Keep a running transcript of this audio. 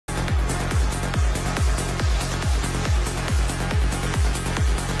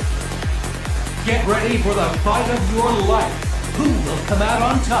Get ready for the fight of your life. Who will come out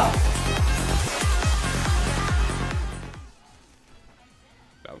on top?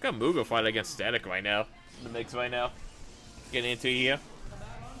 I've got Moogle fight against Static right now. In the mix right now. Getting into here.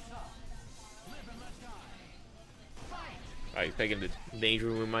 Alright, he's taking the danger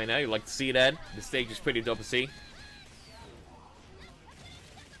room right now. You like to see that. The stage is pretty dope to see.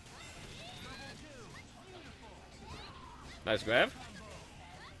 Nice grab.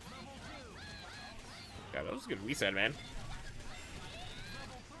 God, that was a good reset, man.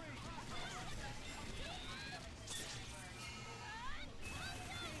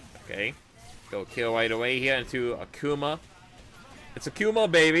 Okay. Go kill right away here into Akuma. It's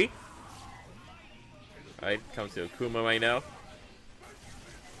Akuma, baby. Alright, comes to Akuma right now.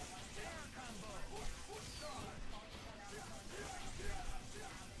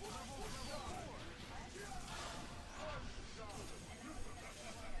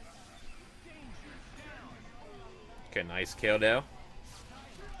 Okay, nice kill there.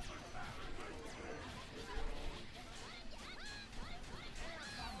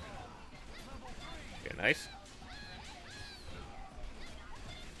 Okay, nice.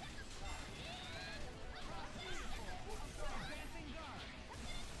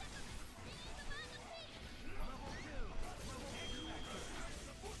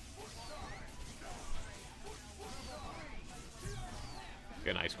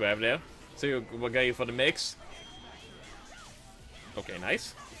 Okay, nice grab there. See what got you for the mix. Okay,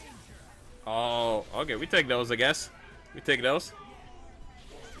 nice. Oh, okay, we take those, I guess. We take those.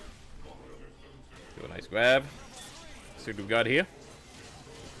 Do a nice grab. See what we got here.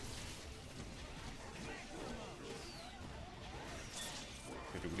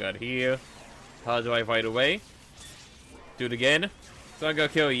 See what we got here. Hard drive right away. Do it again. It's not gonna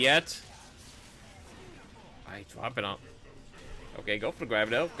kill yet. I drop it on. Okay, go for the grab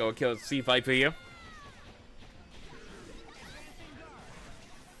though. Go kill C5 here.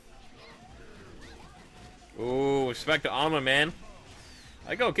 Ooh, respect the armor, man.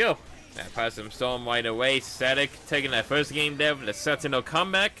 I go kill. Pass him storm right away. Static taking that first game there with a Sentinel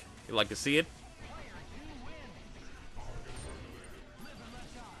comeback. You like to see it.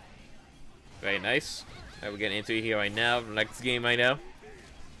 Very nice. We're getting into it here right now. Next game right now.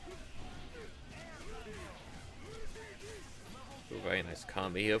 Ooh, very nice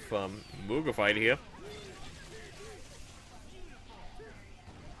combo here from MoogleFighter here.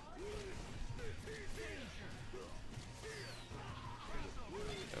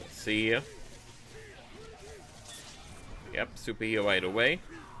 See ya. Yep, super heal right away.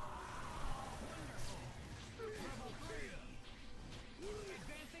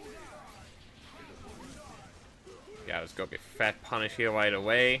 Yeah, let's go get fat punish here right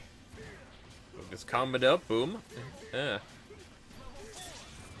away. Look this comboed up, boom.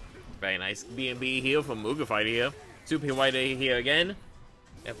 Very nice B&B heal from MoogleFighter here. Super heal right here again.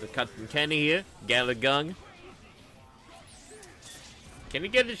 After cutting candy here. Gallagher Gung. Can he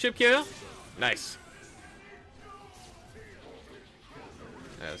get the chip kill? Nice.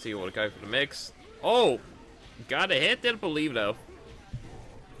 Let's see what we got for the mix. Oh! Got a hit? Didn't believe though.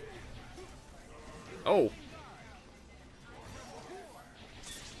 Oh.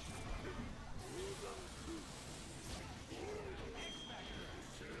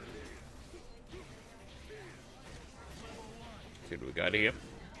 See what we got here.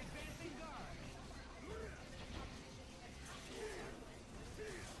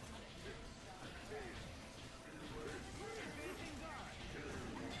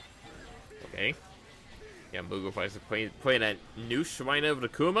 Okay. Yeah, MoogleFighter's playing that new shrine over the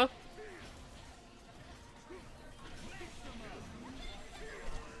Kuma.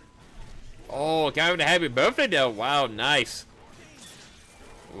 Oh, guy with a happy birthday though. Wow, nice.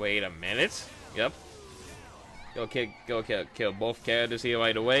 Wait a minute. Yep. Go kill both characters here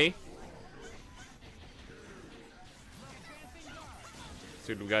right away.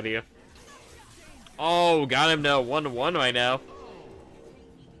 See what we got here. Oh, got him now. 1-1 right now.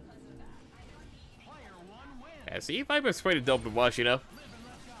 Yeah, see, Viper's pretty dope to watch, you know?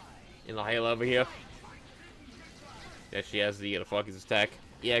 In the high level here. Yeah, she has the focus attack.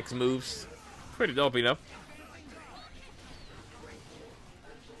 EX moves. Pretty dope, you know?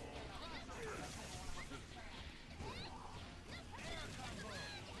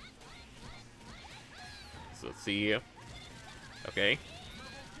 So let's see here. Okay.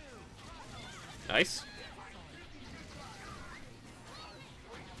 Nice.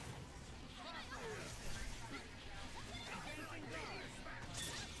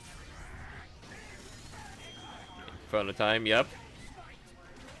 For the time, yep.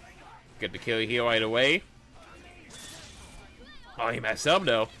 Get the kill here right away. Oh, he messed up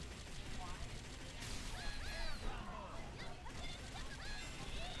though.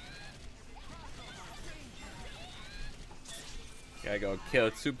 go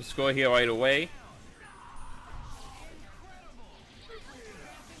kill Super Score here right away.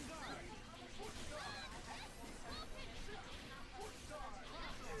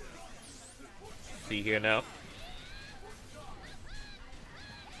 See here now.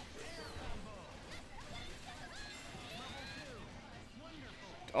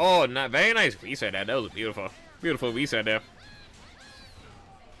 Oh, not very nice reset there. That was a beautiful, beautiful reset there.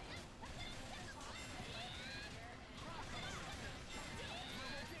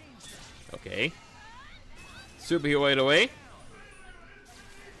 Okay. Superhero right away.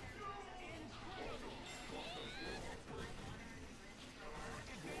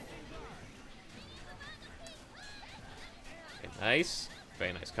 Okay, nice.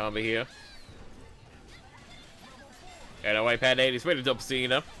 Very nice combo here. Yeah, that white pad 8 is really dope seeing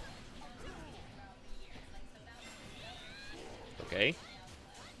them. Okay.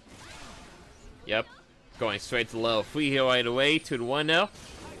 Yep. Going straight to level 3 here right away. 2-1 now.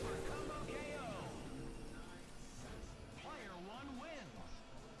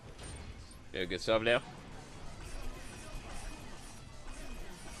 Very good stuff now.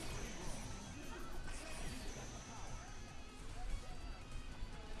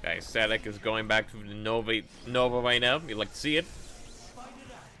 Okay, Static is going back to the Nova right now. You'd like to see it.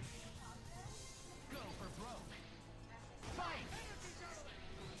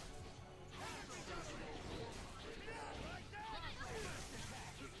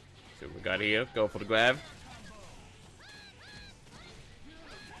 So we got here. Go for the grab.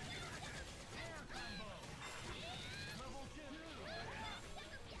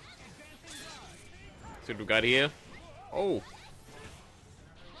 So we got here. Oh.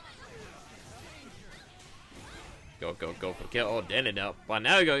 Go for the kill. Oh, did it now. Well,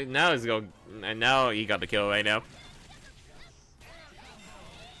 now he's go, and now he got the kill right now.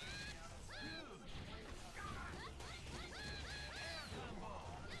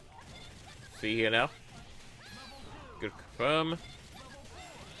 See here now. Good confirm.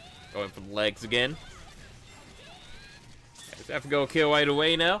 Going for the legs again. Just have to go kill right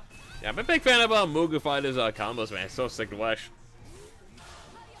away now. Yeah, I'm a big fan of MoogleFighter's combos, man. It's so sick to watch.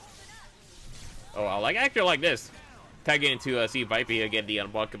 Oh, I actually like this. Tag into see Viper here, get the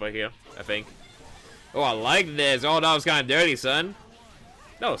unblockable here, I think. Oh, I like this. Oh, that was kind of dirty, son.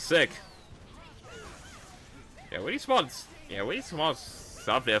 That was sick. Yeah, really smart. Yeah, really smart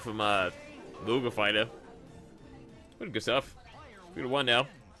stuff there from MoogleFighter. Pretty good stuff. 3-1 now.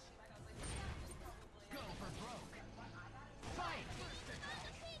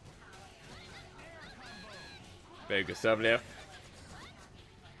 Very good stuff there.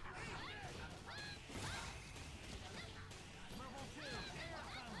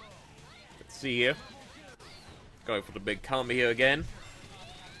 See here. Going for the big combo here again.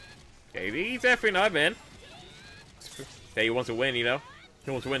 Okay, he's definitely not, man. Yeah, he wants to win, you know.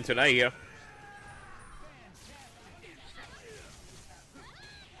 He wants to win tonight here.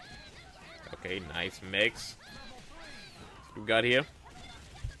 Okay, nice mix. What we got here?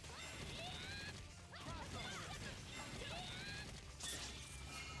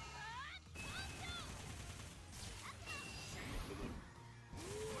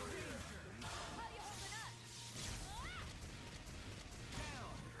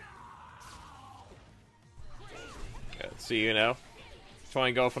 See, you know, try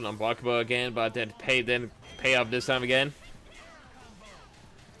and go for an unblockable again, but then pay up this time again.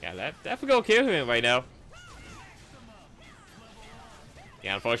 Yeah, that would go kill him right now.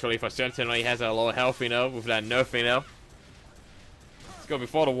 Yeah, unfortunately for Sentinel, he has a low health, you know, with that nerf, you know. Let's go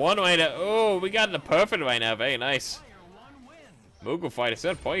before the 1 right now. Oh, we got the perfect right now. Very nice. MoogleFighter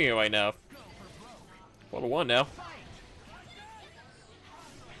set point here right now. For the 1 now.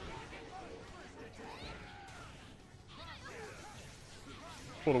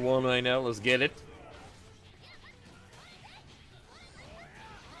 For the 1 right now, let's get it.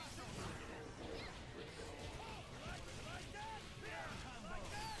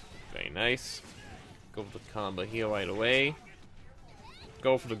 Very nice. Go for the combo here right away.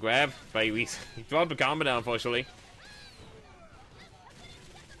 Go for the grab. He dropped the combo down, unfortunately.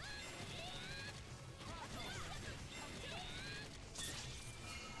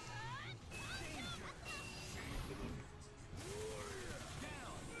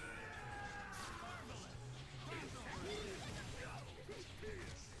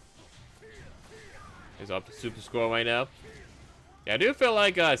 Is up to super score right now. Yeah, I do feel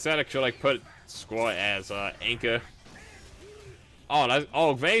like Static should like put score as anchor.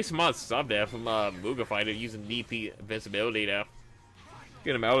 Oh, very smart stuff there from MoogleFighter using DP visibility now.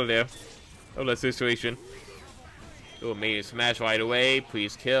 Get him out of there. Out of that situation. Oh, made a smash right away.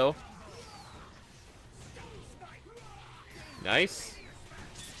 Please kill. Nice.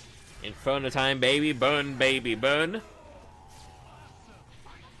 Inferno time, baby. Burn, baby, burn.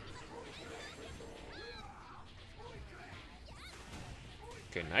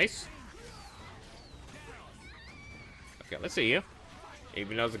 Okay, nice. Okay, let's see you.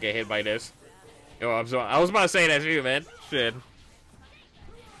 Even knows to get hit by this. Oh, I was about to say that too, man. Shit.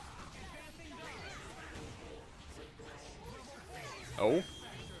 Oh.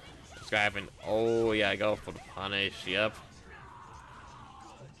 This guy having. Oh, yeah, go for the punish. Yep.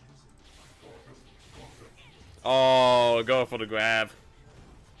 Oh, go for the grab.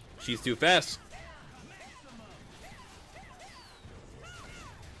 She's too fast.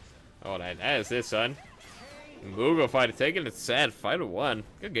 Oh, that is it, son. MoogleFighter taking it sad. Fighter 1.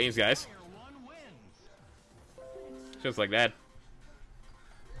 Good games, guys. Just like that.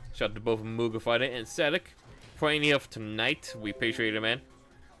 Shout out to both MoogleFighter and Static. Playing here for tonight. We appreciate it, man.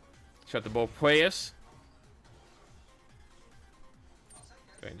 Shout out to both players.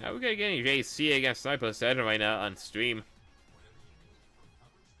 Okay, now we're gonna get JC against Sniper Saturn right now on stream.